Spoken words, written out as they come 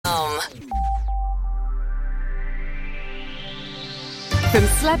From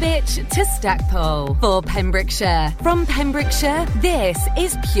Slebech to Stackpole for Pembrokeshire. From Pembrokeshire, this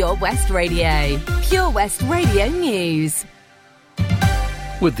is Pure West Radio. Pure West Radio News.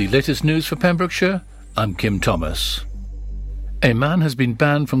 With the latest news for Pembrokeshire, I'm Kim Thomas. A man has been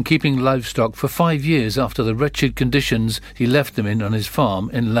banned from keeping livestock for 5 years after the wretched conditions he left them in on his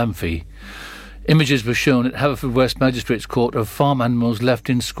farm in Lamphey. Images were shown at Haverfordwest Magistrates Court of farm animals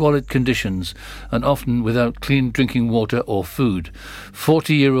left in squalid conditions and often without clean drinking water or food.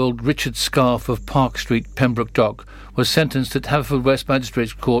 40-year-old Richard Scarf of Park Street, Pembroke Dock, was sentenced at Haverfordwest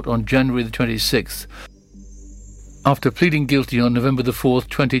Magistrates Court on January the 26th. After pleading guilty on November the 4th,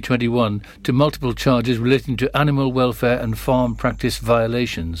 2021, to multiple charges relating to animal welfare and farm practice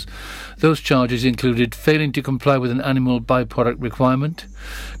violations. Those charges included failing to comply with an animal byproduct requirement,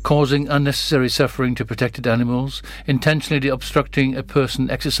 causing unnecessary suffering to protected animals, intentionally obstructing a person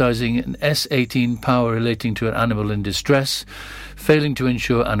exercising an S18 power relating to an animal in distress, failing to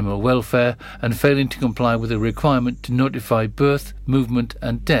ensure animal welfare, and failing to comply with a requirement to notify birth, movement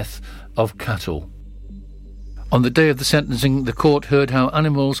and death of cattle. On the day of the sentencing, the court heard how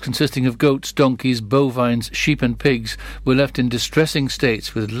animals consisting of goats, donkeys, bovines, sheep and pigs were left in distressing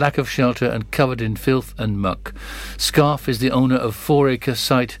states with lack of shelter and covered in filth and muck. Scarf is the owner of 4-acre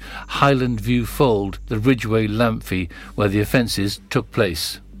site Highland View Fold, the Ridgeway, Lamphey, where the offences took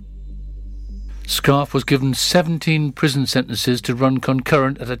place. Scarf was given 17 prison sentences to run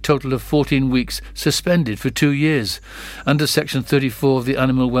concurrent at a total of 14 weeks, suspended for 2 years. Under Section 34 of the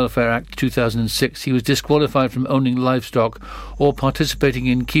Animal Welfare Act 2006, he was disqualified from owning livestock or participating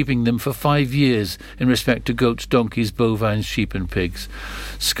in keeping them for 5 years in respect to goats, donkeys, bovines, sheep and pigs.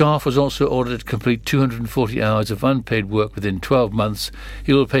 Scarf was also ordered to complete 240 hours of unpaid work within 12 months.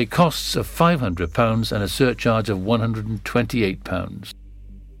 He will pay costs of £500 and a surcharge of £128.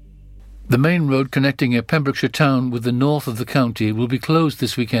 The main road connecting a Pembrokeshire town with the north of the county will be closed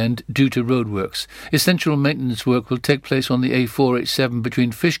this weekend due to roadworks. Essential maintenance work will take place on the A487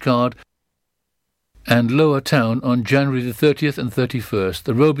 between Fishguard and Lower Town on January the 30th and 31st.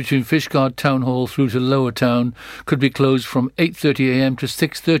 The road between Fishguard Town Hall through to Lower Town could be closed from 8:30am to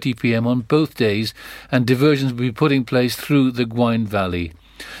 6:30pm on both days, and diversions will be put in place through the Gwaun Valley.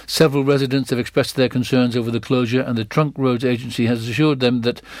 Several residents have expressed their concerns over the closure, and the Trunk Roads Agency has assured them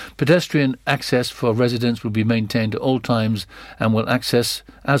that pedestrian access for residents will be maintained at all times and will access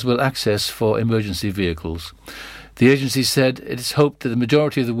for emergency vehicles. The agency said it is hoped that the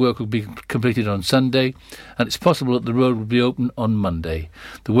majority of the work will be completed on Sunday, and it's possible that the road will be open on Monday.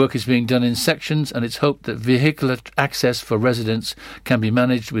 The work is being done in sections, and it's hoped that vehicular access for residents can be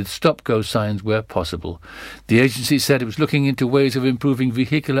managed with stop-go signs where possible. The agency said it was looking into ways of improving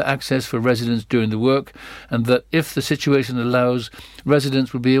vehicular access for residents during the work, and that if the situation allows,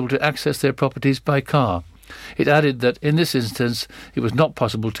 residents will be able to access their properties by car. It added that in this instance it was not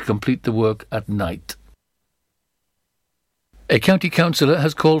possible to complete the work at night. A county councillor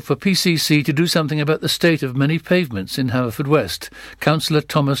has called for PCC to do something about the state of many pavements in Haverfordwest. Councillor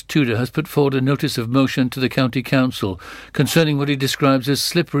Thomas Tudor has put forward a notice of motion to the county council concerning what he describes as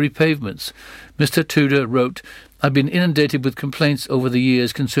slippery pavements. Mr Tudor wrote, "I've been inundated with complaints over the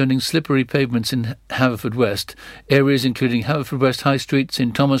years concerning slippery pavements in Haverfordwest, areas including Haverfordwest High Street,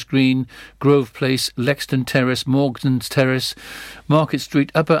 St Thomas Green, Grove Place, Lexton Terrace, Morgan's Terrace, Market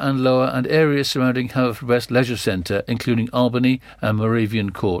Street Upper and Lower, and areas surrounding Haverfordwest Leisure Centre, including Albany and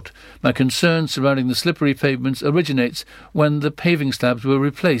Moravian Court. My concern surrounding the slippery pavements originates when the paving slabs were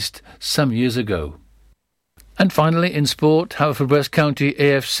replaced some years ago." And finally, in sport, Haverfordwest County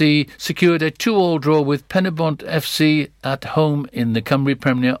AFC secured a 2-2 draw with Pennybont FC at home in the Cymru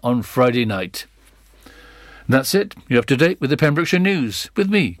Premier on Friday night. That's it. You're up to date with the Pembrokeshire News with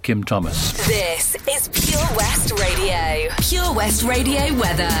me, Kim Thomas. This is Pure West Radio. Pure West Radio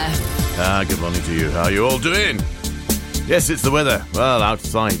weather. Good morning to you. How are you all doing? Yes, it's the weather. Well,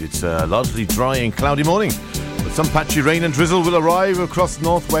 outside it's a largely dry and cloudy morning. But some patchy rain and drizzle will arrive across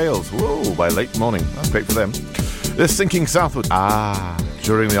North Wales. Whoa, by late morning. That's great for them. They're sinking southward.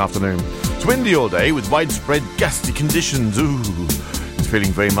 During the afternoon. It's windy all day with widespread gusty conditions. Ooh, it's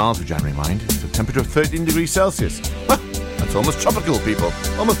feeling very mild for January, mind. It's a temperature of 13 degrees Celsius. That's almost tropical, people.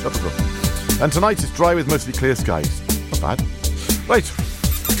 Almost tropical. And tonight it's dry with mostly clear skies. Not bad. Right.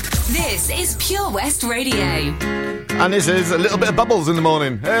 This is Pure West Radio. And this is a little bit of bubbles in the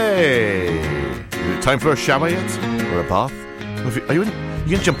morning. Hey! Is it time for a shower yet? Or a bath? Are you going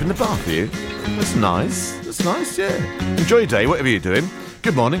to jump in the bath, are you? That's nice. That's nice, yeah. Enjoy your day, whatever you're doing.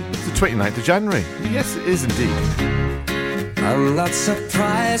 Good morning. It's the 29th of January. Yes, it is indeed. I'm not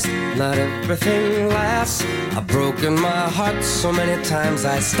surprised, not everything lasts. I've broken my heart so many times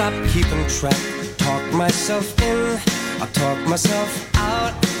I stopped keeping track. Talk myself in, I talk myself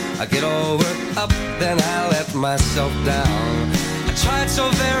out. I get all worked up, then I let myself down. I tried so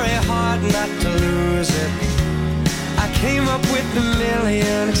very hard not to lose it. I came up with a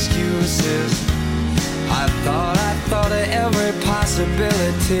million excuses. I thought of every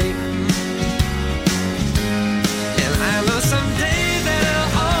possibility. And I know someday that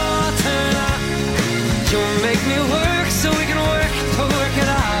it'll all turn out. You'll make me work so we can work to work it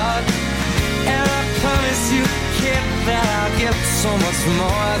out. And I promise you, kid, that I'll give so much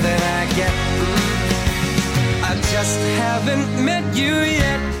more than I get. I just haven't met you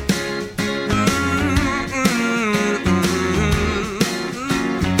yet.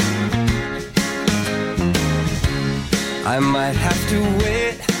 I might have to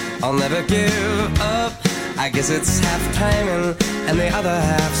wait, I'll never give up. I guess it's half timing and the other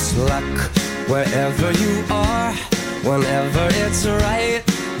half's luck. Wherever you are, whenever it's right,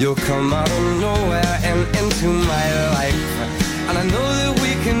 you'll come out of nowhere and into my life. And I know that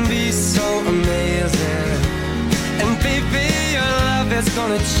we can be so amazing. And baby, your love is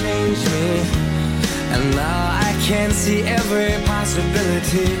gonna change me. And now I can see every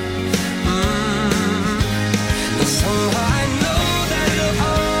possibility. And somehow I know that it'll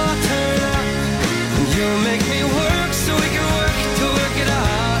all turn out. And you'll make me work so we can work to work it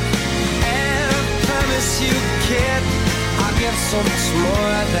out. And I promise you, kid, I'll give so much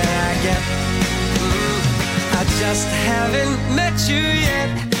more than I get. I just haven't met you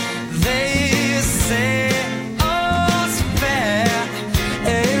yet. They say all's fair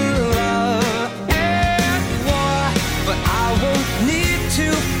in love and war, but I won't need to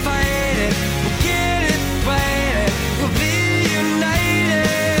fight it. We'll get it right, we'll be united.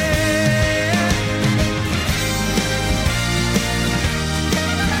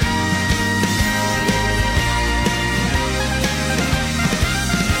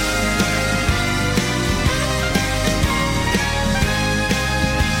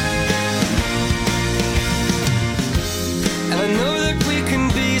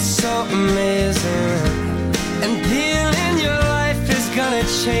 So amazing, and being in your life is gonna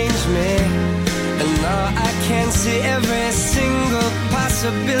change me. And now I can see every single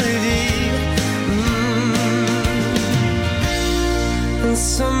possibility. And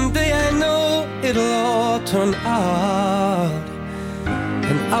someday I know it'll all turn out,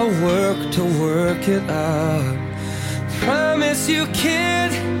 and I'll work to work it out. Promise you,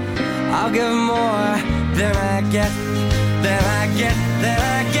 kid, I'll give more than I get. Then I get, then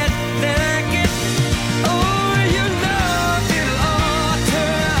I get, then I get. Oh, you know it'll all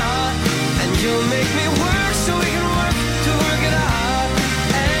turn out. And you'll make me work so we can work to work it out.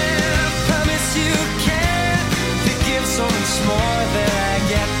 And I promise you can to give so much more than I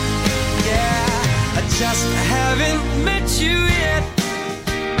get. Yeah, I just haven't met you yet.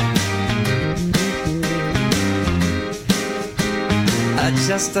 I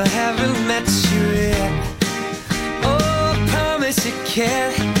just haven't met you yet. You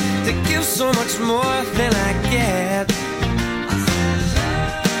care to give so much more than I get.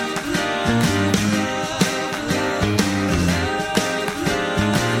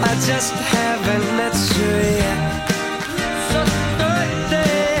 I just haven't met you yet. So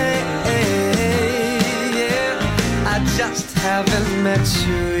yeah, I just haven't met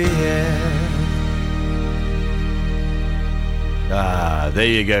you yet. Ah, there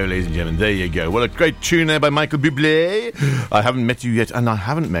you go, ladies and gentlemen, there you go. What a great tune there by Michael Bublé. I haven't met you yet, and I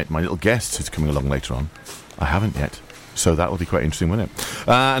haven't met my little guest who's coming along later on. I haven't yet. So that will be quite interesting, won't it?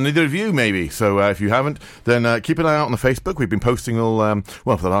 And neither of you, maybe. So if you haven't, then keep an eye out on the Facebook. We've been posting all,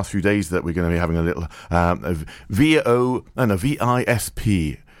 for the last few days that we're going to be having a little VISP.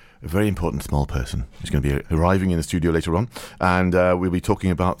 A very important small person who's going to be arriving in the studio later on, and we'll be talking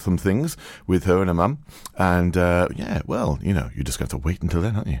about some things with her and her mum. And yeah, well, you know, you're just going to have to wait until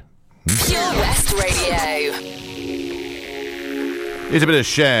then, aren't you? Pure West Radio. Here's a bit of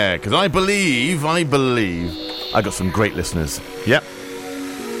Cher, because I believe I got some great listeners. Yep.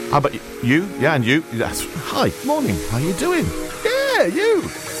 How about you? Yeah, and you. That's hi, morning. How you doing? Yeah, you.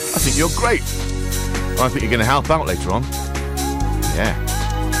 I think you're great. I think you're going to help out later on. Yeah.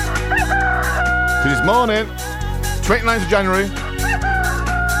 Because it's morning, 29th of January.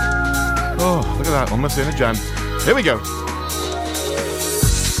 Oh, look at that, almost the end of Jan. Here we go.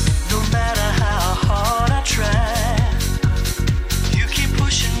 No matter how hard I try, you keep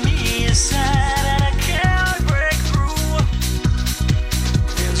pushing me aside and I can't break through.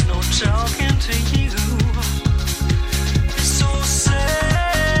 There's no talking to you. It's so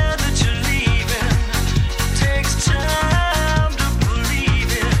sad that you're leaving. It takes time.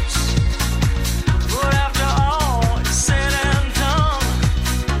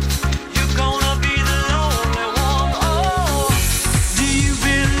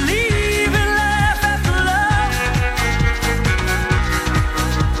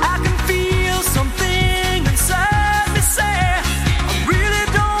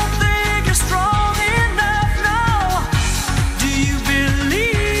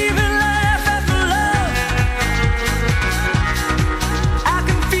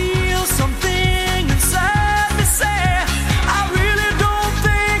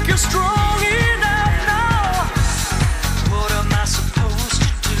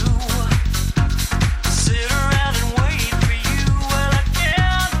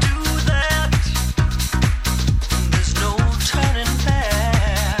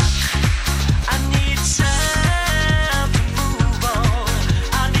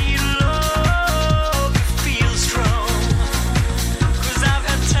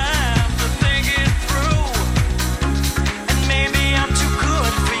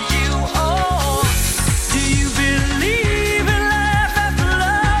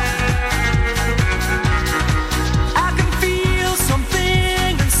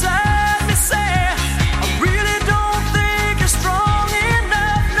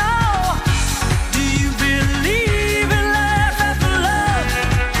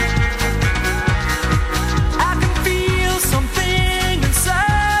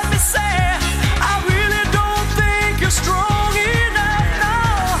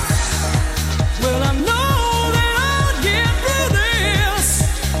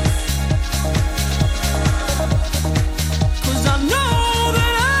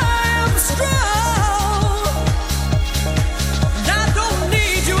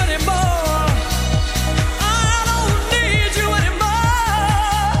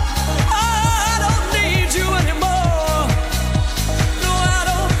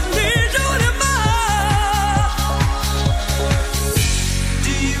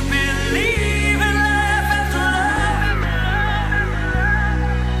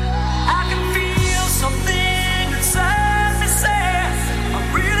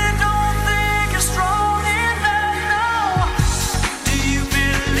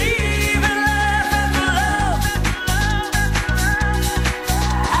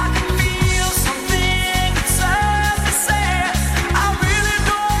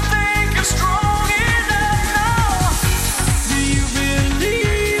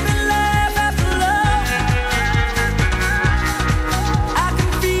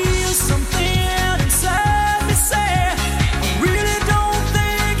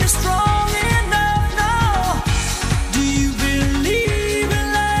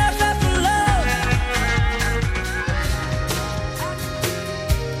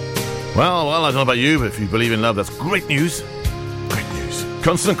 Well, I don't know about you, but if you believe in love, that's great news. Great news.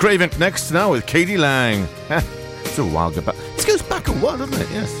 Constant Craving next now with Katie Lang. It's a while back. This goes back a while, doesn't it?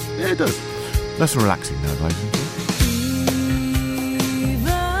 Yes. Yeah, it does. Less relaxing now, right?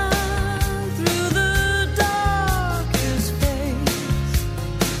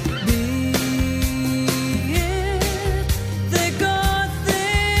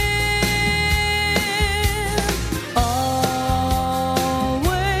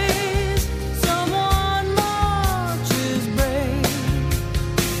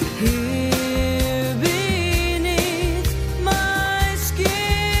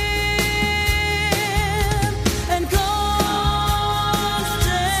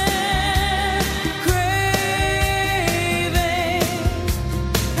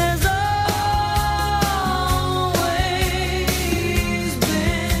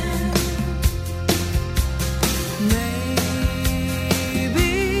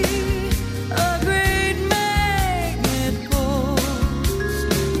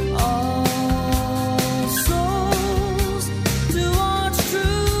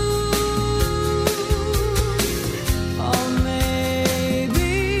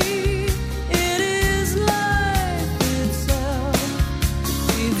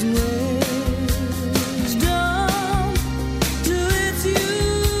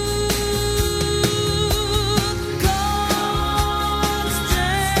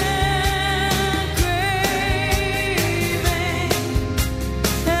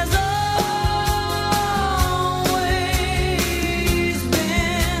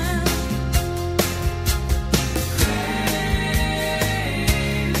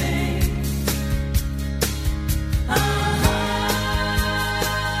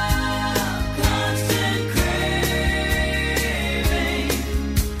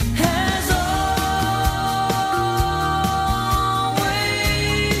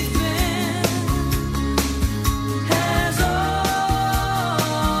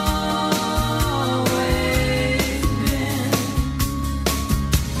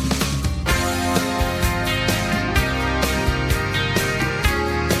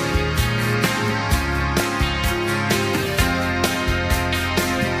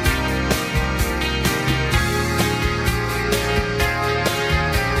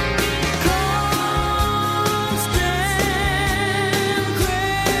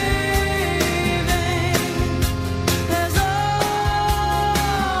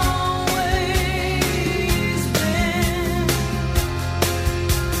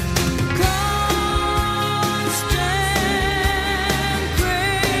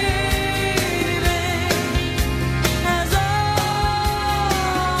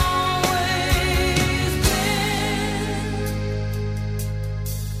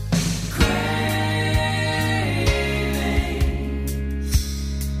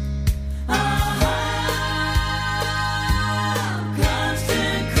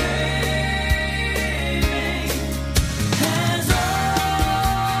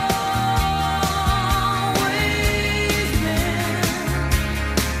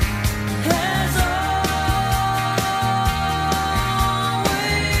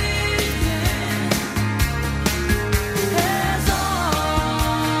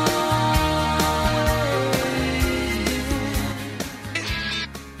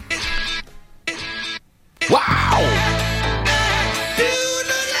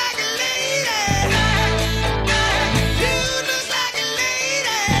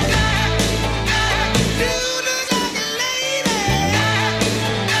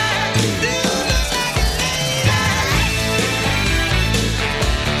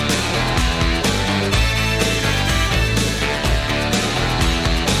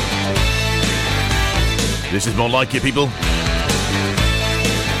 This is more like it, people.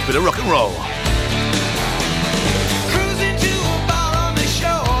 Bit of rock and roll. Cruising to a bar on the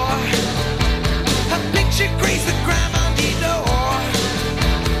shore. Her picture graced the ground on the door.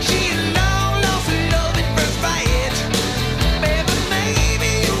 She long lost her love at first sight. Baby, maybe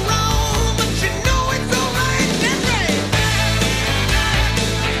you're wrong, but you know it's alright. That's right.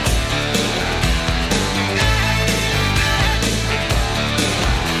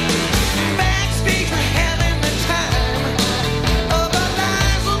 Backstage we're having the time of our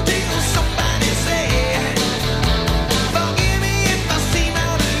lives until somebody say, forgive me if I seem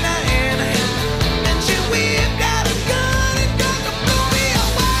out of line. And she whipped out a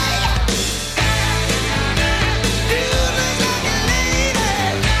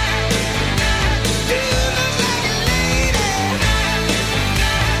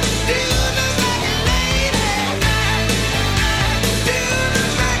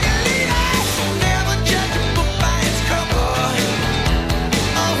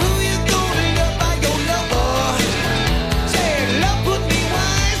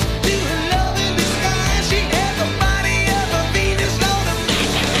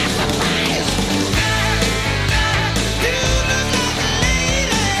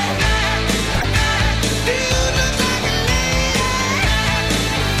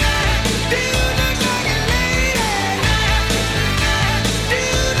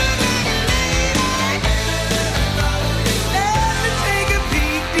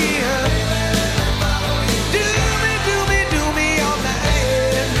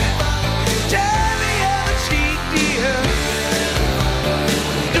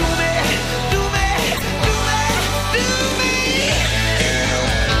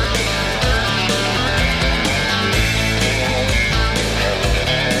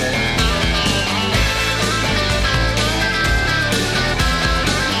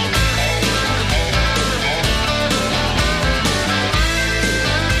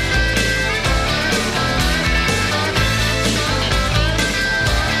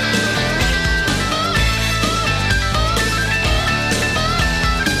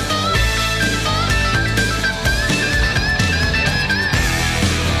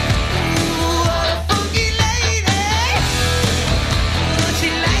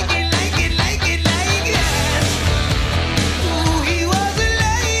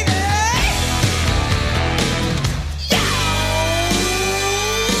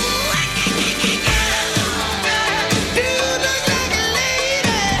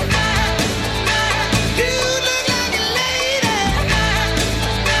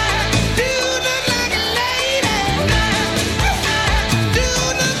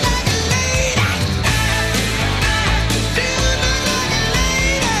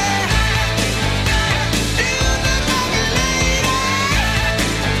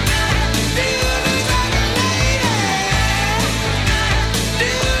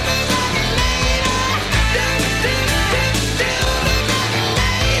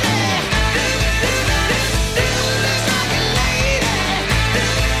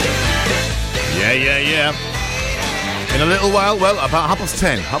Yeah. In a little while, well, about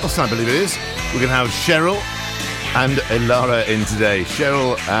 10:30, 10:30 I believe it is, we're going to have Cheryl and Elara in today.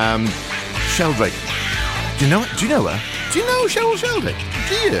 Cheryl Sheldrake. Do you know her? Do you know Cheryl Sheldrake?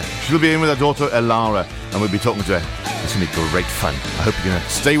 Do you? She'll be in with her daughter Elara, and we'll be talking to her. It's going to be great fun. I hope you're going to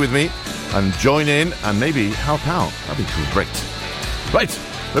stay with me and join in and maybe help out. That'd be great. Right,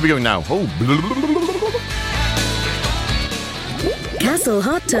 where are we going now? Castle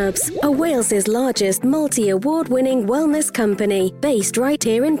Hot Tubs are Wales's largest multi-award-winning wellness company based right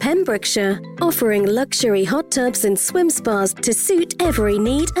here in Pembrokeshire, offering luxury hot tubs and swim spas to suit every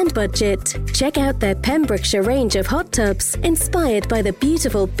need and budget. Check out their Pembrokeshire range of hot tubs, inspired by the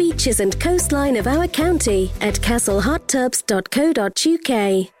beautiful beaches and coastline of our county at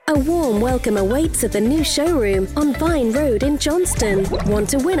castlehottubs.co.uk. A warm welcome awaits at the new showroom on Vine Road in Johnston. Want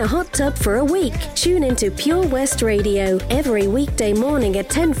to win a hot tub for a week? Tune into Pure West Radio every weekday morning at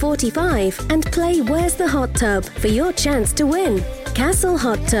 10:45 and play Where's the Hot Tub for your chance to win. Castle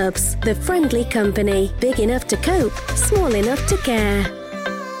Hot Tubs, the friendly company, big enough to cope, small enough to care.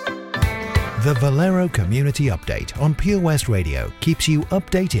 The Valero Community Update on Pure West Radio keeps you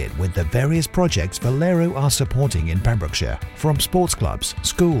updated with the various projects Valero are supporting in Pembrokeshire, from sports clubs,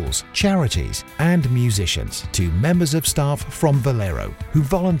 schools, charities and musicians to members of staff from Valero who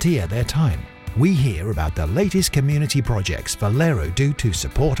volunteer their time. We hear about the latest community projects Valero do to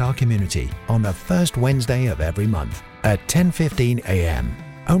support our community on the first Wednesday of every month at 10:15 a.m.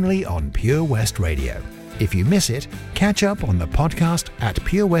 only on Pure West Radio. If you miss it, catch up on the podcast at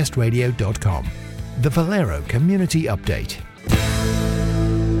purewestradio.com. The Valero Community Update.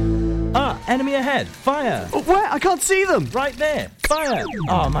 Enemy ahead. Fire. Oh, where? I can't see them. Right there. Fire.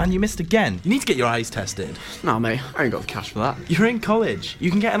 Oh, man, you missed again. You need to get your eyes tested. Nah, mate, I ain't got the cash for that. You're in college. You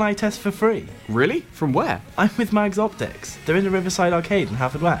can get an eye test for free. Really? From where? I'm with Mags Optics. They're in the Riverside Arcade in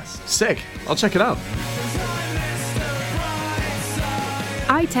Haverfordwest. Sick. I'll check it out.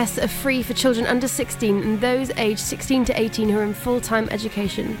 Eye tests are free for children under 16 and those aged 16 to 18 who are in full-time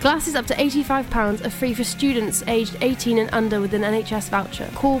education. Glasses up to £85 are free for students aged 18 and under with an NHS voucher.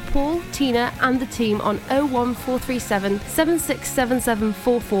 Call Paul, Tina and the team on 01437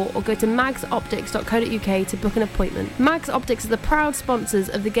 767744 or go to magsoptics.co.uk to book an appointment. Mags Optics are the proud sponsors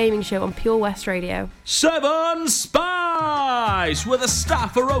of the gaming show on Pure West Radio. 7 Spice, where the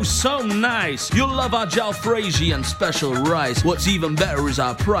staff are oh so nice. You'll love our jalfrezi and special rice. What's even better is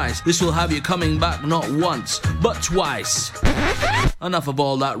our price. This will have you coming back not once, but twice. Enough of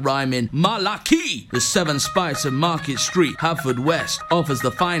all that rhyming. Malaki! The 7 Spice of Market Street, Haverfordwest, offers the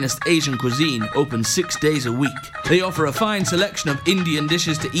finest Asian cuisine, open 6 days a week. They offer a fine selection of Indian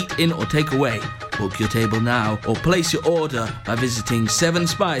dishes to eat in or take away. Book your table now or place your order by visiting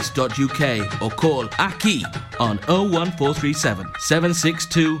 7spice.uk or call Aki on 01437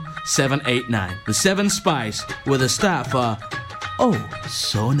 762 789. The 7 Spice, where the staff are oh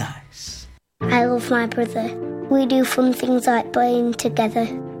so nice. I love my brother. We do fun things like playing together.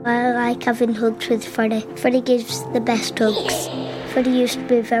 I like having hugs with Freddie. Freddie gives the best hugs. Freddie used to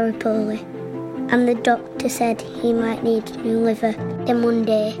be very poorly, and the doctor said he might need a new liver. Then one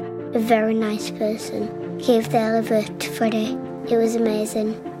day, a very nice person gave their liver to Freddie. It was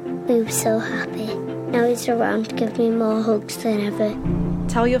amazing. We were so happy. Now he's around to give me more hugs than ever.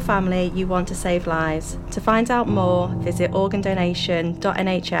 Tell your family you want to save lives. To find out more, visit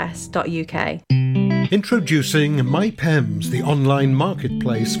organdonation.nhs.uk. Introducing MyPems, the online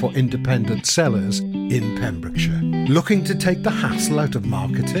marketplace for independent sellers in Pembrokeshire. Looking to take the hassle out of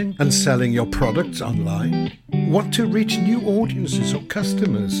marketing and selling your products online? Want to reach new audiences or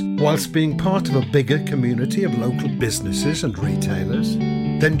customers whilst being part of a bigger community of local businesses and retailers?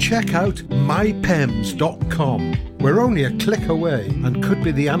 Then check out mypems.com. We're only a click away and could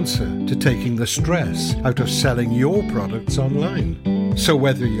be the answer to taking the stress out of selling your products online. So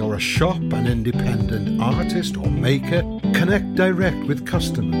whether you're a shop, an independent artist or maker, connect direct with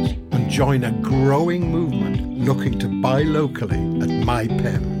customers and join a growing movement looking to buy locally at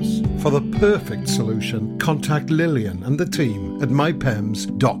MyPems. For the perfect solution, contact Lillian and the team at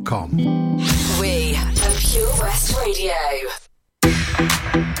mypems.com. We are Pure West Radio.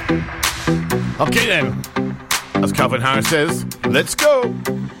 Okay then, as Calvin Harris says, let's go.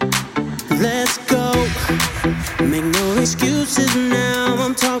 Let's go. Make no excuses now.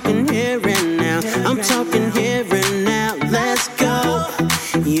 I'm talking here and now. I'm talking here and now. Let's go.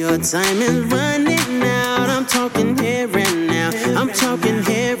 Your time is running out. I'm talking here and now. I'm talking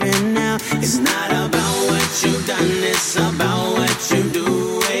here and now. It's not about what you've done. It's about what you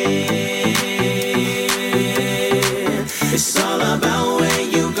do. It's all about where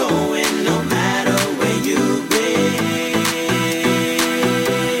you going, no matter where you've been.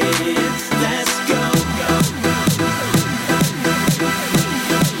 Let's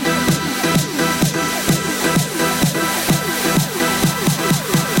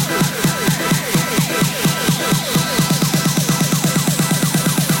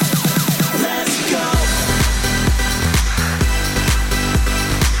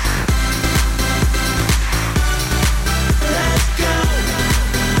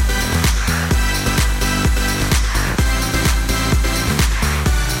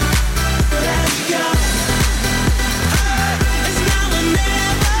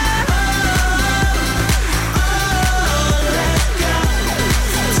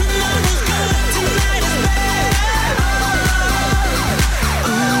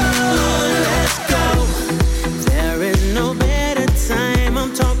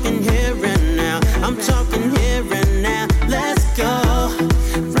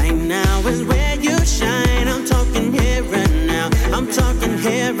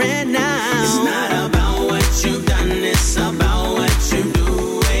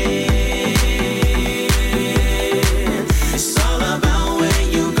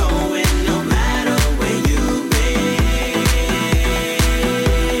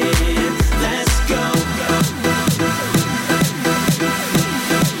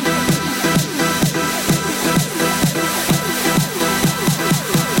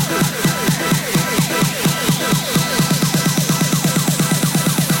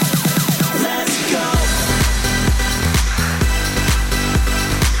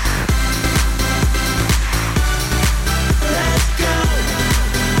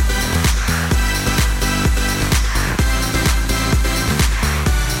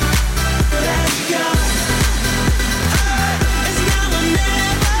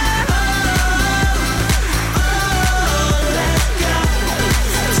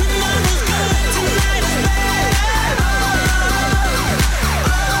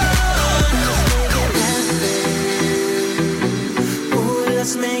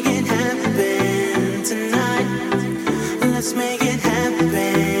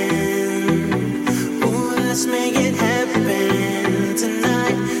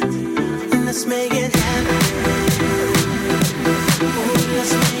Let's make it happen.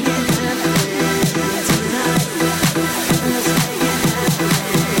 Let's make it happen tonight. Let's make it happen.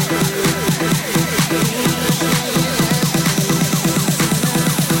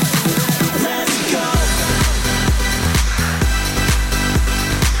 Let's go.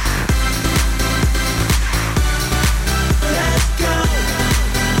 Let's go.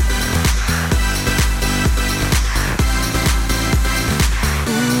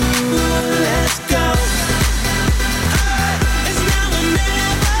 Let's go. It's now or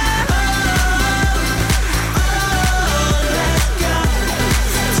never. Let's go.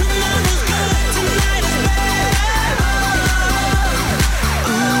 Tomorrow's good, tonight is better.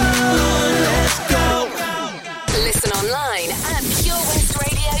 Let's go. Listen online at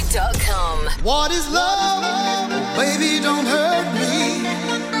purewestradio.com. What is love? Baby, don't hurt me.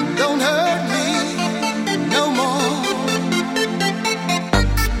 Don't hurt me no more.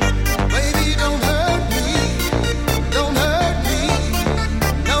 Baby, don't hurt me. Don't hurt me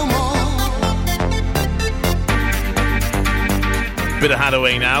no more. Bit of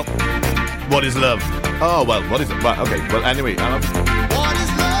Hathaway now. What is love? Oh, well, what is it? Well, okay. Well, anyway. What is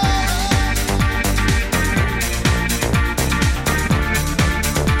love?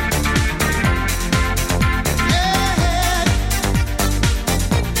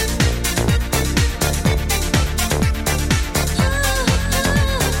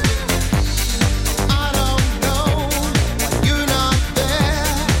 I don't know. You're not there.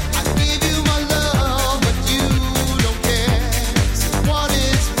 I give you my love, but you don't care. So what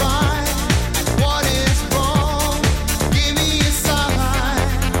is right and what is wrong? Give me a sign.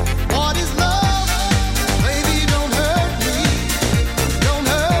 What is love? Baby, don't hurt me. Don't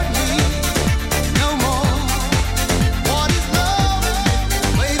hurt me no more. What is love?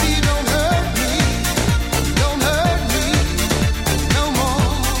 Baby, don't hurt me. Don't hurt me no more.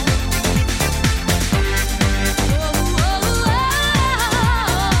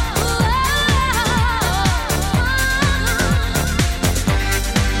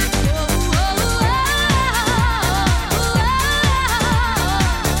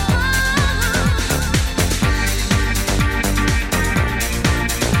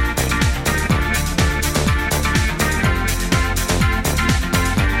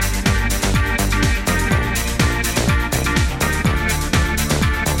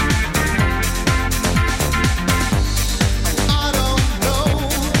 I don't know.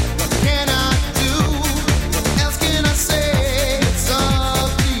 What can I do? What else can I say? It's up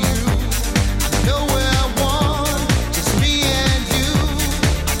to you. I know where I want, just me and you.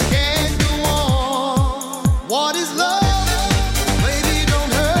 I can't go on. What is love? Baby,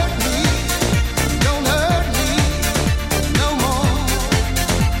 don't hurt me. Don't hurt me no more.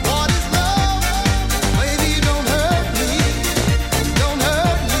 What is love? Baby, don't hurt me. Don't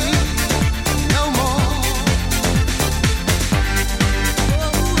hurt me no more.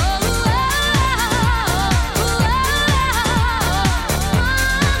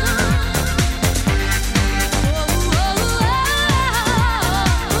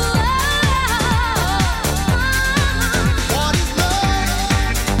 What is love?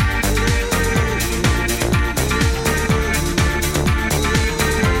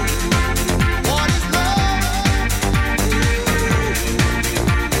 What is love?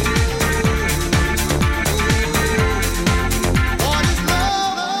 What is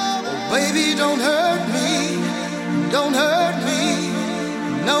love? Oh, baby, don't hurt me. Don't hurt me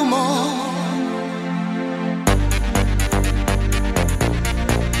no more.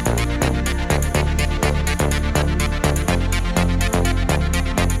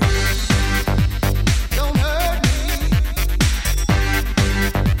 Don't hurt me.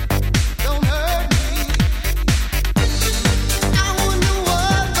 Don't hurt me. I want no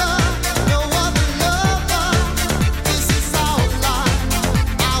other lover. This is our life,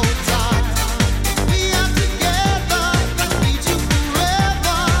 our time. We are together. I need you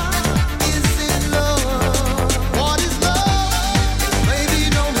forever. Is it love? What is love? Baby,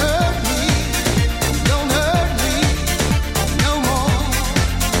 don't hurt me. Don't hurt me no more.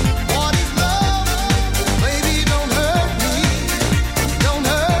 What is love? Baby, don't hurt me. Don't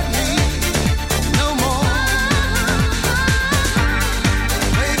hurt me no more.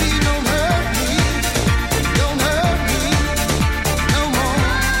 Baby, don't hurt me. Don't hurt me no more.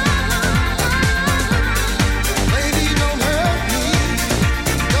 Baby, don't hurt me.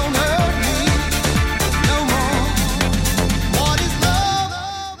 Don't hurt me no more. What is love?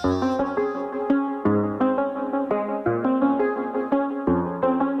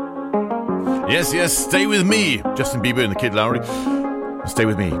 Yes, yes, stay with me. Justin Bieber and the Kid Lowry. Stay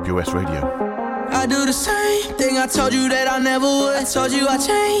with me, Pure West Radio. I I do the same thing I told you that I never would. I told you I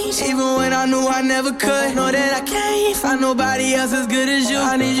changed, even when I knew I never could. Know that I can't find nobody else as good as you.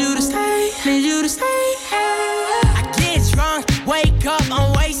 I need you to stay, need you to stay. I get drunk, wake up,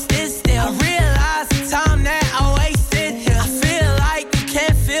 I'm wasted still. I realize the time that I wasted here. I feel like you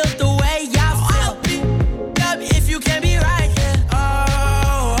can't feel the way I feel. I'll be up if you can't be right here.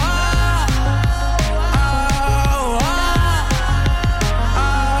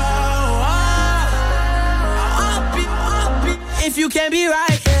 If you can't be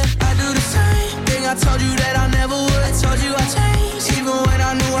right, yeah. I do the same thing I told you that I never would. I told you I changed, even when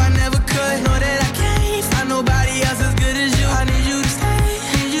I knew I never could. Know that I can't find nobody else as good as you. I need you to stay,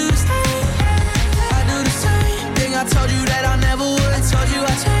 need you to stay. I do the same thing I told you that I never would. I told you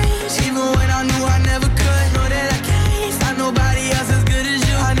I changed, even when I knew I never could. Know that I can't find nobody else as good as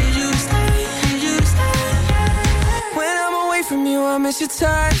you. I need you to stay, need you to stay. When I'm away from you, I miss your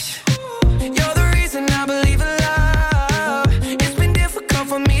touch. You're the reason I believe in love.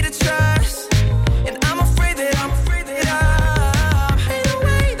 For me to trust, and I'm afraid that ain't no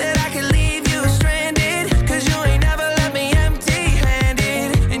way that I can leave you stranded, cause you ain't never left me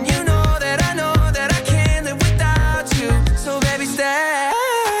empty-handed, and you know that I can't live without you, so baby stay.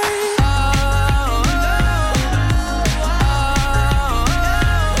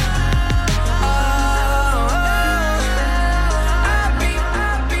 I'll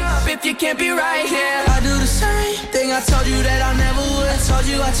be if you can't be right here. I do the same thing I told you that I never would. I told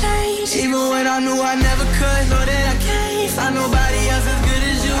you I changed, even when I knew I never could. Know that I can't find nobody else as good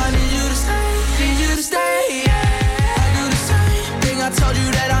as you. I need you to stay, need you to stay. Yeah. I do the same thing I told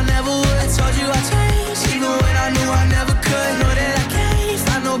you that I never would. I told you I changed, even when I knew I never could. Know that I can't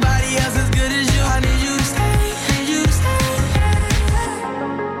find nobody else as good as you. I need you to stay, need you to stay.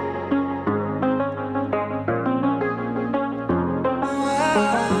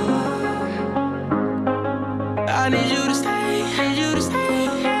 I need you to stay, need you to stay.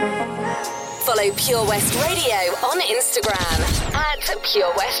 Follow Pure West Radio on Instagram at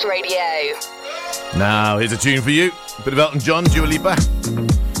Pure West Radio. Now, here's a tune for you. A bit of Elton John, Dua Lipa.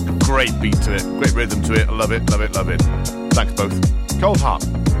 Great beat to it, great rhythm to it. I love it, love it, love it. Thanks both. Cold Heart.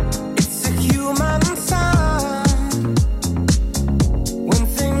 It's a human sign when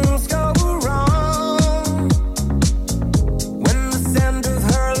things go wrong, when the scent of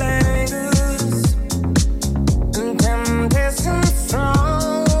her lingers and temptation strong.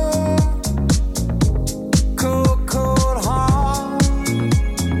 Cold, cold heart,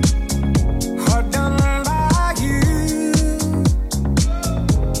 heart done by you.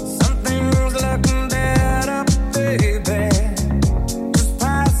 Something's looking better, baby. Just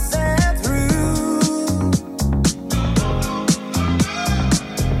pass it through.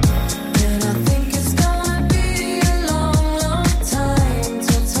 And I think it's gonna be a long, long time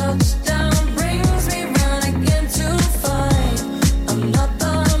till touchdown brings me round again to find I'm not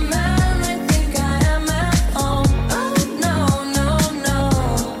the man they think I am at home. Oh no, no, no.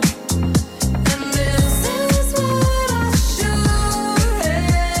 And this is what I should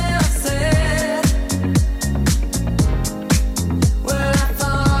have said. Well, I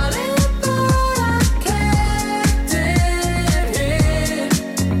thought it, but I kept it hid.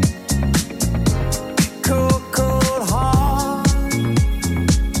 Cold, cold heart,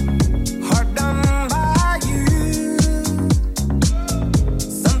 heart done by you.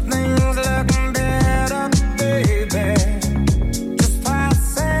 Something's looking better, baby. Just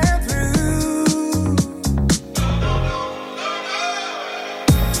pass it through.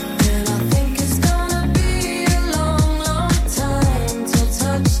 And I think it's gonna be a long, long time till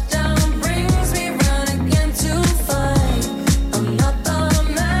touchdown brings me round again to find I'm not the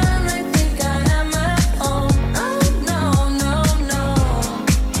man they think I am at home. Oh no, no, no.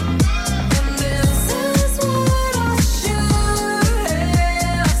 And this is what I should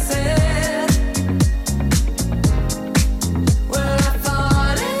have said. Well, I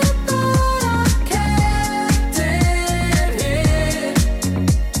thought it, but I kept it hid.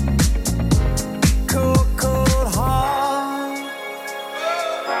 Cold, cold heart,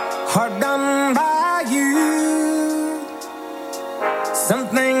 heart done by you.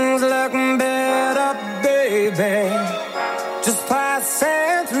 Something's looking better, baby. Just pass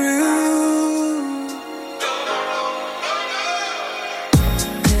it through.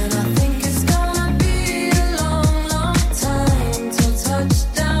 And I think it's gonna be a long, long time till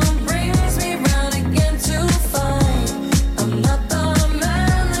touchdown brings me round again to find I'm not the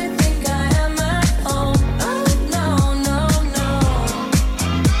man they think I am at home. Oh no, no, no.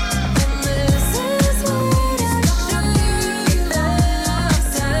 And this is what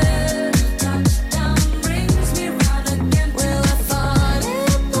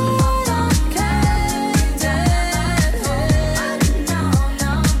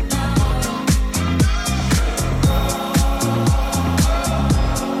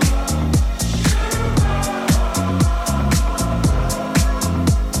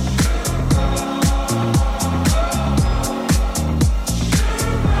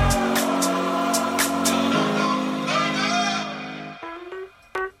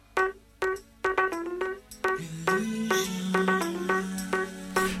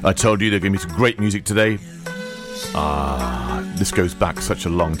I told you there's going to be some great music today. This goes back such a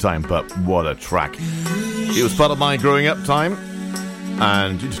long time, but what a track. It was part of my growing up time,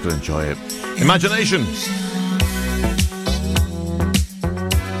 and you just got to enjoy it. Imagination.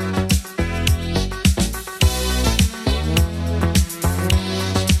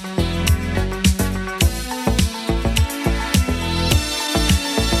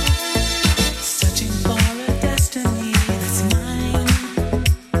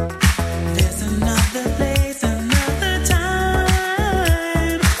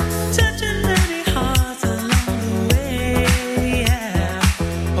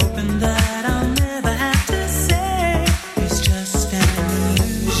 That I'll never have to say.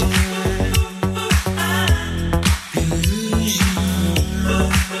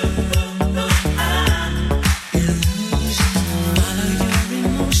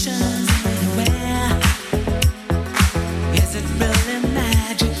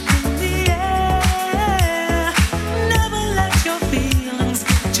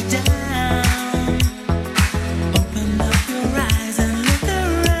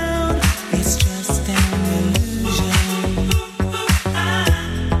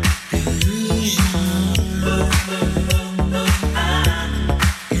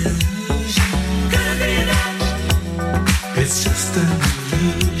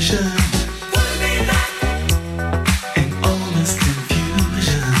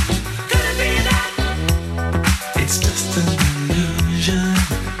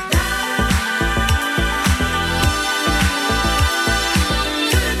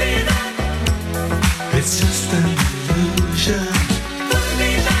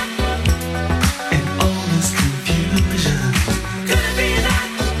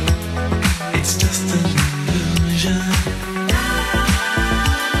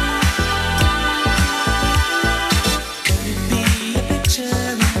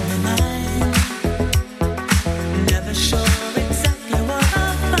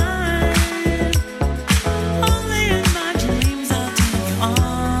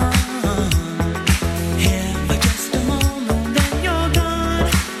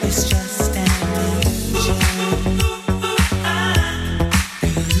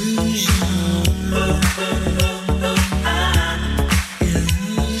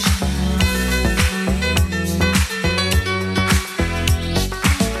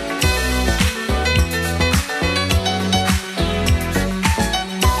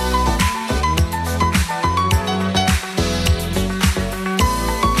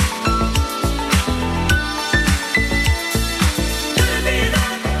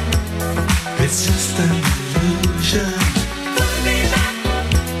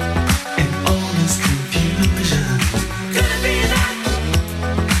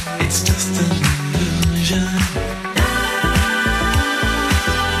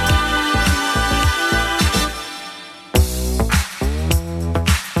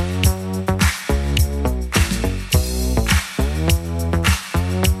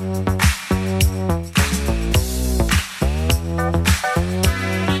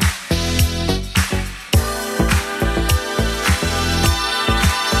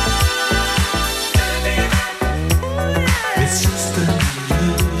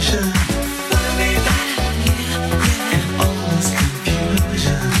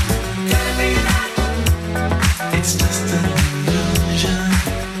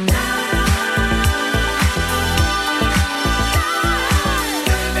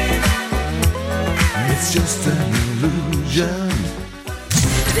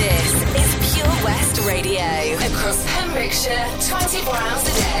 Pembrokeshire, 24 hours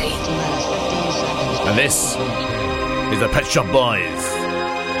a day. And this is the Pet Shop Boys.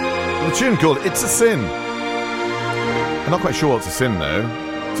 The tune called It's a Sin. I'm not quite sure what's a sin though.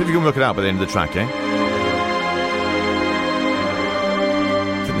 See if you can work it out by the end of the track, eh?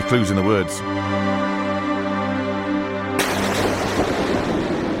 I think the clue's in the words.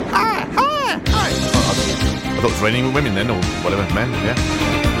 I thought it was raining with women then, or whatever, men, yeah.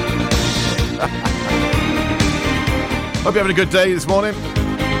 Hope you're having a good day this morning.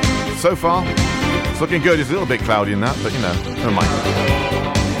 So far, it's looking good. It's a little bit cloudy in that, but you know, never mind.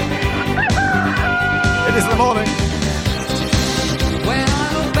 It is in the morning. When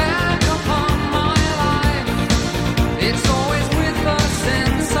I look back upon my life, it's always with a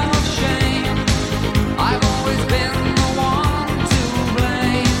sense of shame. I've always been the one to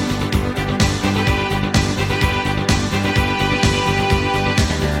blame.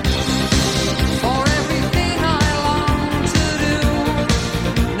 For everything I long to do,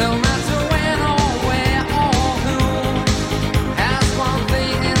 no matter when or where or who, has one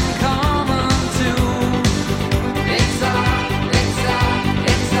thing in common too.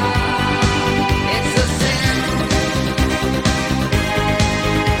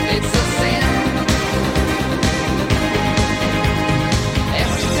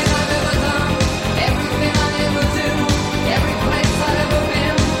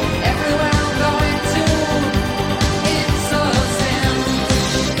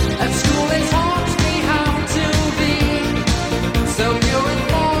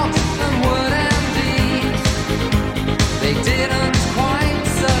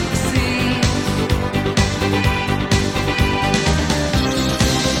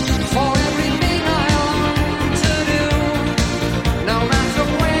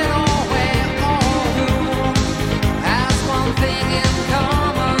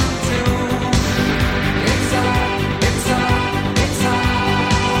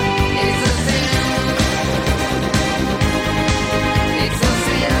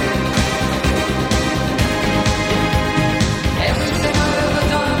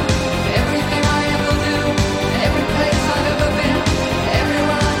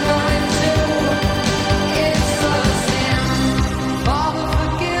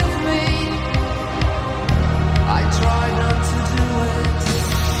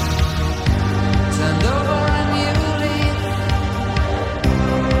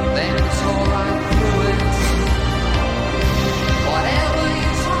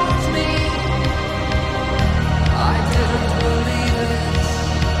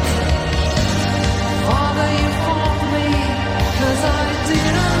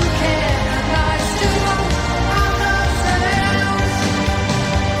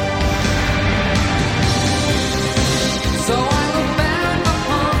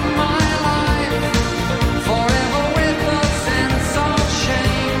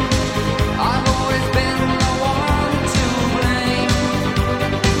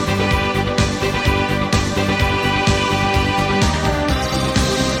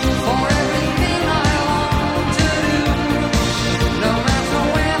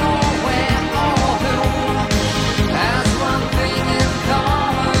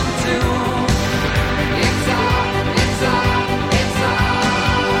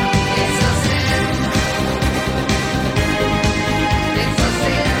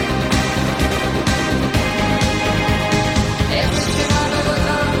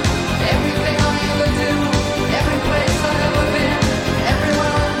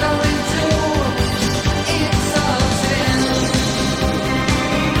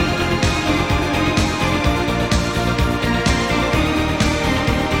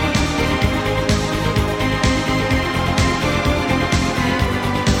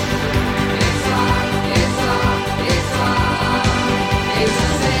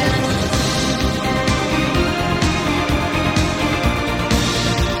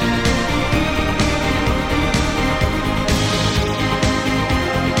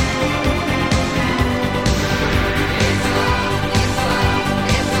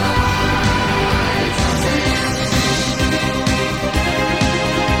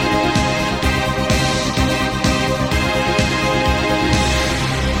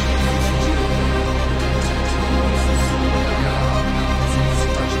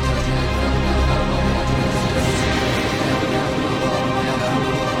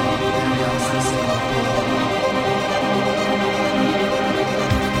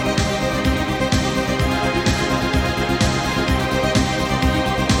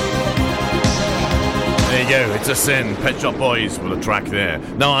 go. It's a sin. Pet Shop Boys with a track there.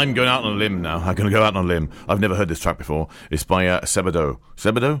 Now I'm going out on a limb now. I'm going to go out on a limb. I've never heard this track before. It's by Sebado.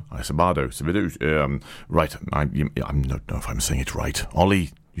 Sebado? Sebado. Right. I don't know if I'm saying it right.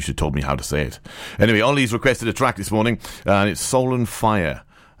 Ollie, you should have told me how to say it. Anyway, Ollie's requested a track this morning, and it's Soul and Fire.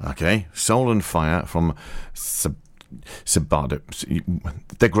 Okay? Soul and Fire from Sebado.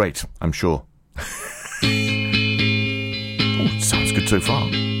 They're great, I'm sure. It sounds good so far.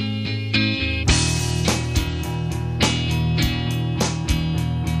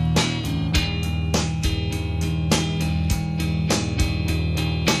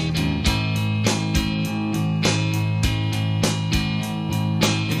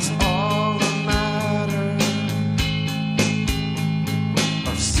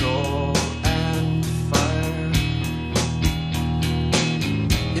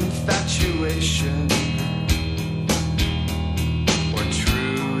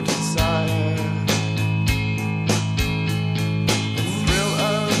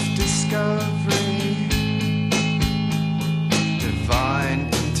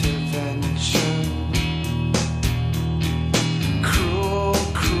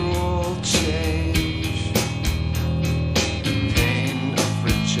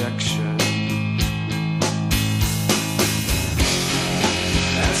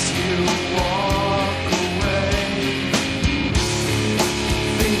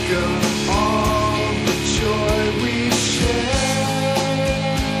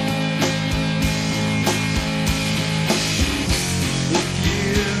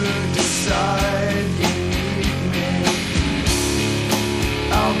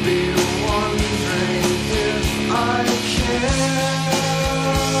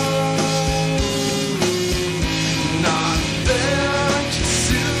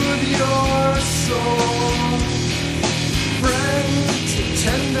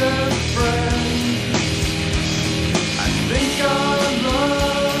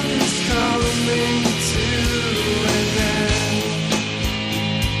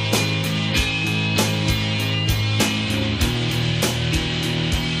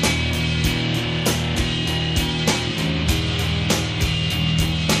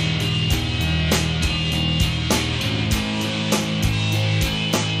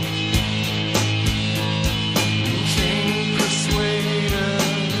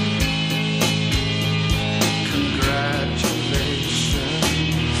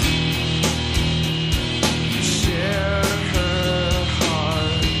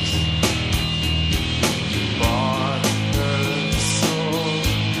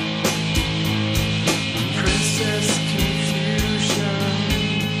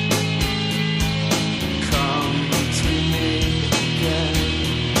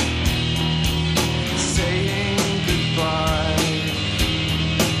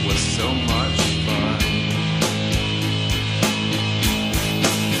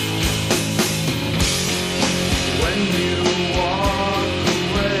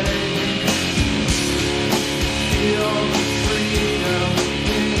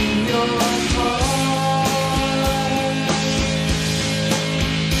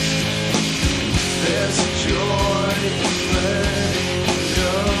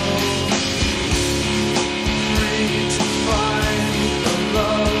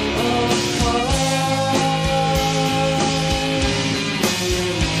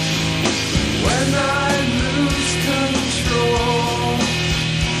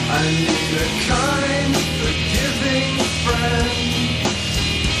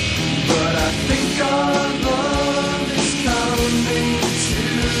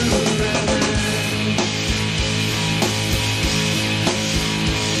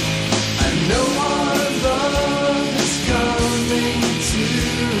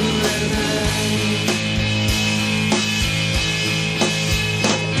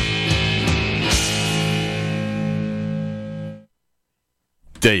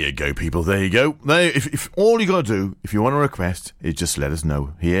 There you go, people. There you go. Now, if all you got to do, if you want a request, is just let us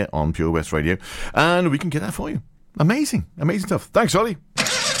know here on Pure West Radio, and we can get that for you. Amazing. Amazing stuff. Thanks, Ollie.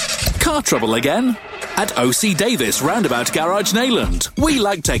 Car trouble again? At OC Davis Roundabout Garage Neyland, we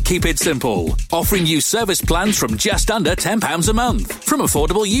like to keep it simple, offering you service plans from just under £10 a month, from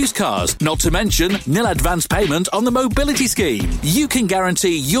affordable used cars, not to mention nil advance payment on the mobility scheme. You can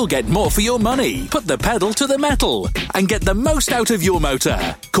guarantee you'll get more for your money. Put the pedal to the metal and get the most out of your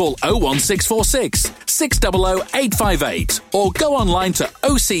motor. Call 01646 600 858 or go online to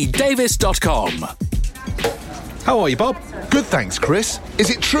ocdavis.com. How are you, Bob? Good, thanks, Chris. Is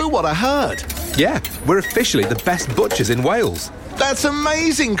it true what I heard? Yeah, we're officially the best butchers in Wales. That's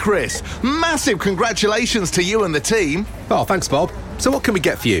amazing, Chris. Massive congratulations to you and the team. Oh, thanks, Bob. So what can we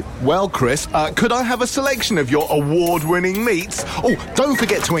get for you? Well, Chris, could I have a selection of your award-winning meats? Oh, don't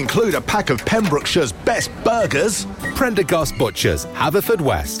forget to include a pack of Pembrokeshire's best burgers. Prendergast Butchers,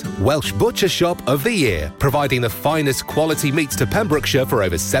 Haverfordwest, Welsh Butcher Shop of the Year, providing the finest quality meats to Pembrokeshire for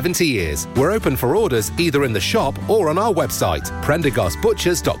over 70 years. We're open for orders either in the shop or on our website,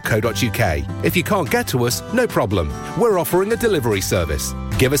 prendergastbutchers.co.uk. If you can't get to us, no problem. We're offering a delivery service.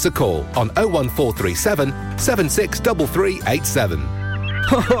 Give us a call on 01437 763387.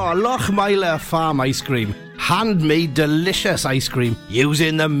 Oh, Lochmeyler Farm Ice Cream. Handmade delicious ice cream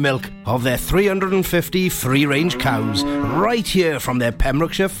using the milk of their 350 free-range cows right here from their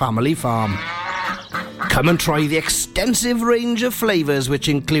Pembrokeshire family farm. Come and try the extensive range of flavours which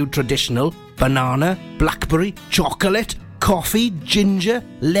include traditional, banana, blackberry, chocolate, coffee, ginger,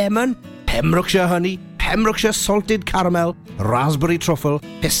 lemon, Pembrokeshire honey, Pembrokeshire salted caramel, raspberry truffle,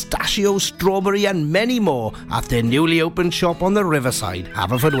 pistachio, strawberry and many more at their newly opened shop on the Riverside,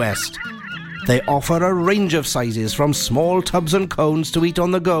 Haverfordwest. They offer a range of sizes from small tubs and cones to eat on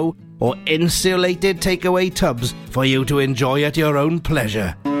the go or insulated takeaway tubs for you to enjoy at your own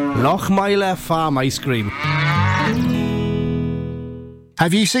pleasure. Lochmeyler Farm Ice Cream.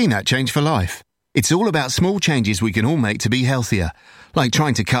 Have you seen that Change for Life? It's all about small changes we can all make to be healthier, like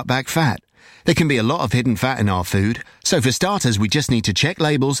trying to cut back fat. There can be a lot of hidden fat in our food, so for starters we just need to check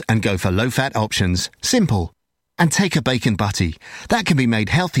labels and go for low-fat options. Simple. And take a bacon butty. That can be made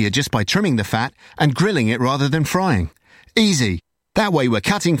healthier just by trimming the fat and grilling it rather than frying. Easy. That way we're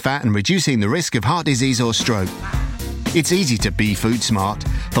cutting fat and reducing the risk of heart disease or stroke. It's easy to be food smart.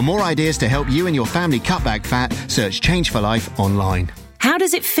 For more ideas to help you and your family cut back fat, search Change for Life online. How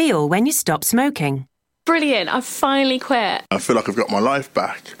does it feel when you stop smoking? Brilliant, I've finally quit. I feel like I've got my life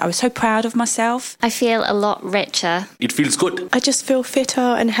back. I was so proud of myself. I feel a lot richer. It feels good. I just feel fitter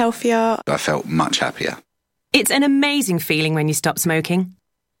and healthier. I felt much happier. It's an amazing feeling when you stop smoking.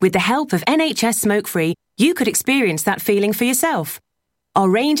 With the help of NHS Smoke Free, you could experience that feeling for yourself. Our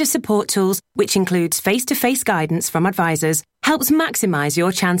range of support tools, which includes face-to-face guidance from advisors, helps maximise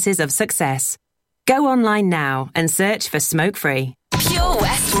your chances of success. Go online now and search for Smoke Free. Pure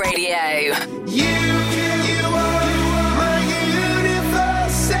West Radio.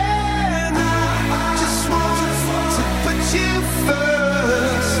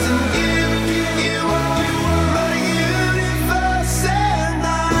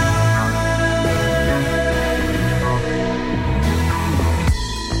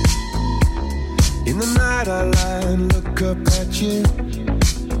 In the night I lie and look up at you.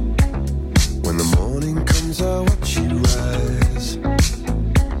 When the morning comes I watch you rise.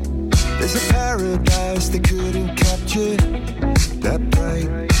 There's a paradise they couldn't capture. That bright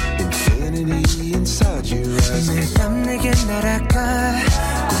infinity inside your eyes. 매일 밤 내게 날아가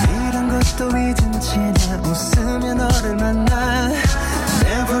꿈이란 것도 잊은 채 나 웃으며 너를 만나.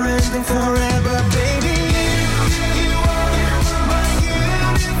 Never ending forever baby.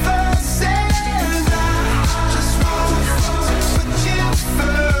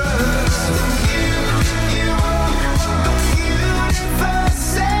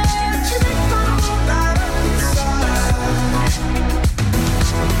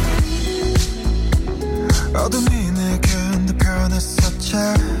 어둠이 내겐 변했었지.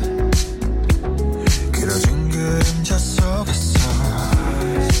 길어진 그림자 속에서.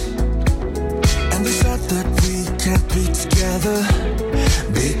 And they said that we can't be together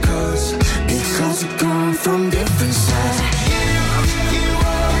because we're gone from different sides. You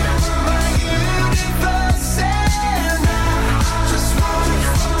are my universe and I just want to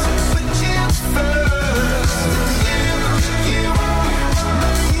put you first. You are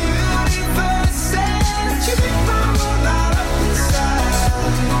my universe and you make my world light up inside.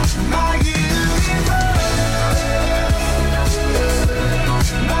 My universe,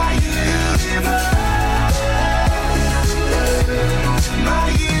 my universe, my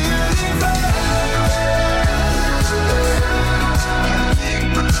universe.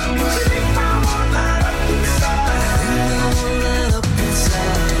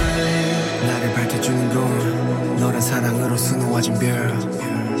 나를 밝혀주는 건 너란 사랑으로 수놓아진 별.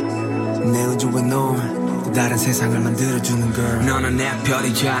 내 우주와 넌 또 다른 세상을 만들어주는 걸. 너는 내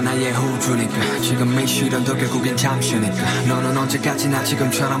별이자 나의 호주니까 지금의 시련도 결국엔 잠시니까. 너는 언제까지나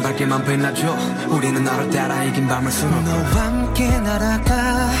지금처럼 밝게만 빛나줘. 우리는 너를 따라 이긴 밤을 수놓고 너와 함께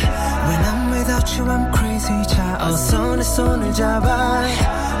날아가. When I'm without you I'm crazy. 자 어서 내 손을 잡아.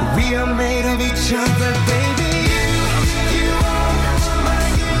 We are made of each other baby.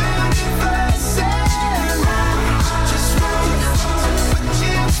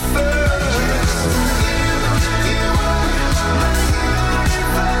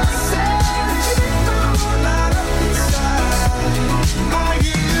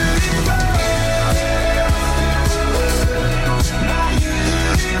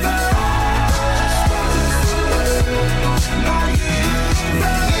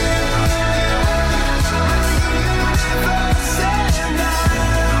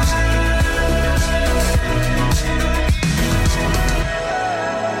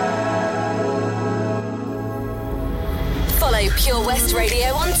 West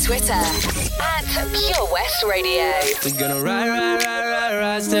Radio on Twitter at Pure West Radio. We're gonna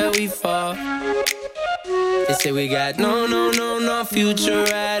ride till we fall. They say we got no future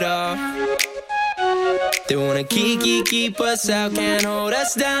at all. They wanna keep us out, can't hold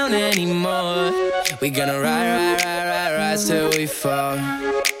us down anymore. We're gonna ride till we fall.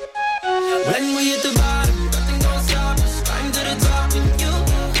 When we hit the bottom, nothing gonna stop us. Climb to the top with you.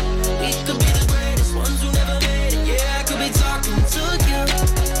 We could be the greatest ones who never made it. Yeah, I could be talking to you.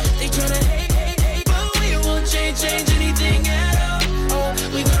 They tryna hate, but we won't change anything at all. Oh,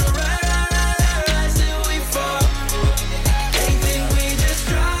 we gonna ride till we fall. They think we just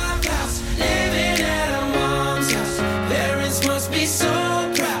dropped out, living at our mom's house. Parents must be so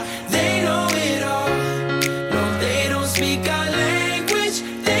proud, they know it all. No, they don't speak our language.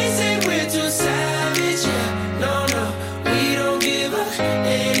 They say we're too savage. Yeah, no, we don't give up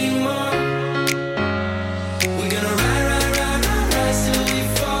anymore. We're gonna ride till we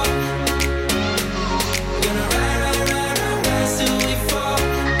fall. We're gonna ride till we fall.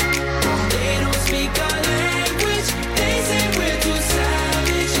 They don't speak our language. They say we're too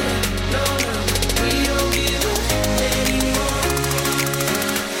savage. Yeah, no, we don't give up anymore.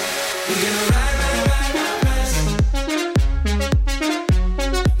 We're gonna ride.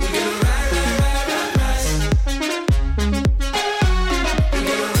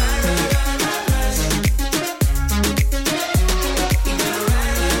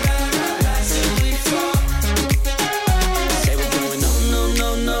 Say we're going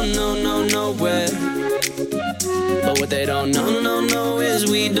nowhere. But what they don't know is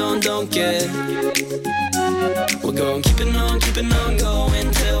we don't care. We're going keeping on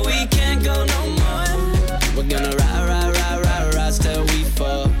going till we can't go no more. We're gonna ride till we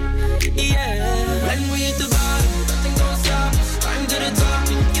fall. Yeah. When we hit the bottom, nothing gonna stop us. Climb to the top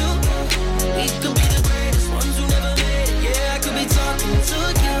with you. We could be the greatest ones who never made it. Yeah, I could be talking to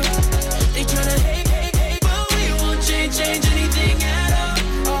you. They tryna hate, but we won't change anything at all.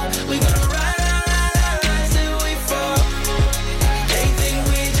 Oh, we gonna ride till we fall. They think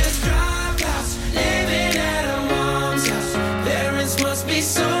we just dropped out, living at our mom's house. Parents must be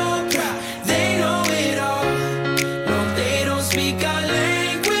so proud, they know it all. No, they don't speak our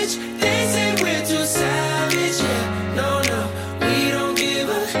language. They say we're too savage. Yeah, no, we don't give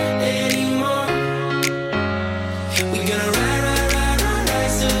up anymore. We gonna ride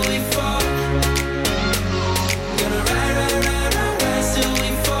till we fall. Gonna ride till we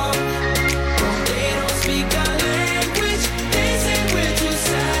fall. They don't speak our language. They say we're too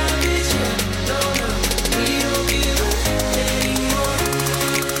savage. Yeah, no, we don't give up anymore.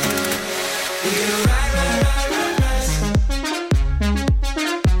 We gonna ride.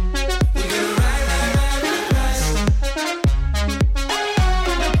 We gonna ride.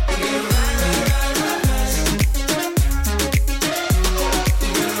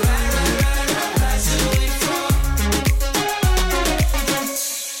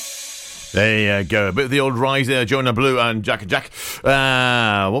 There you go. A bit of the old rise there, Jonah Blue and Jack.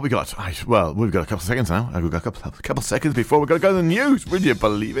 What we got? Well, we've got a couple of seconds now. We've got a couple of seconds before we've got to go to the news. Would you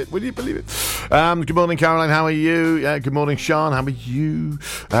believe it? Good morning, Caroline. How are you? Good morning, Sean. How are you?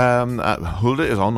 Hulda is on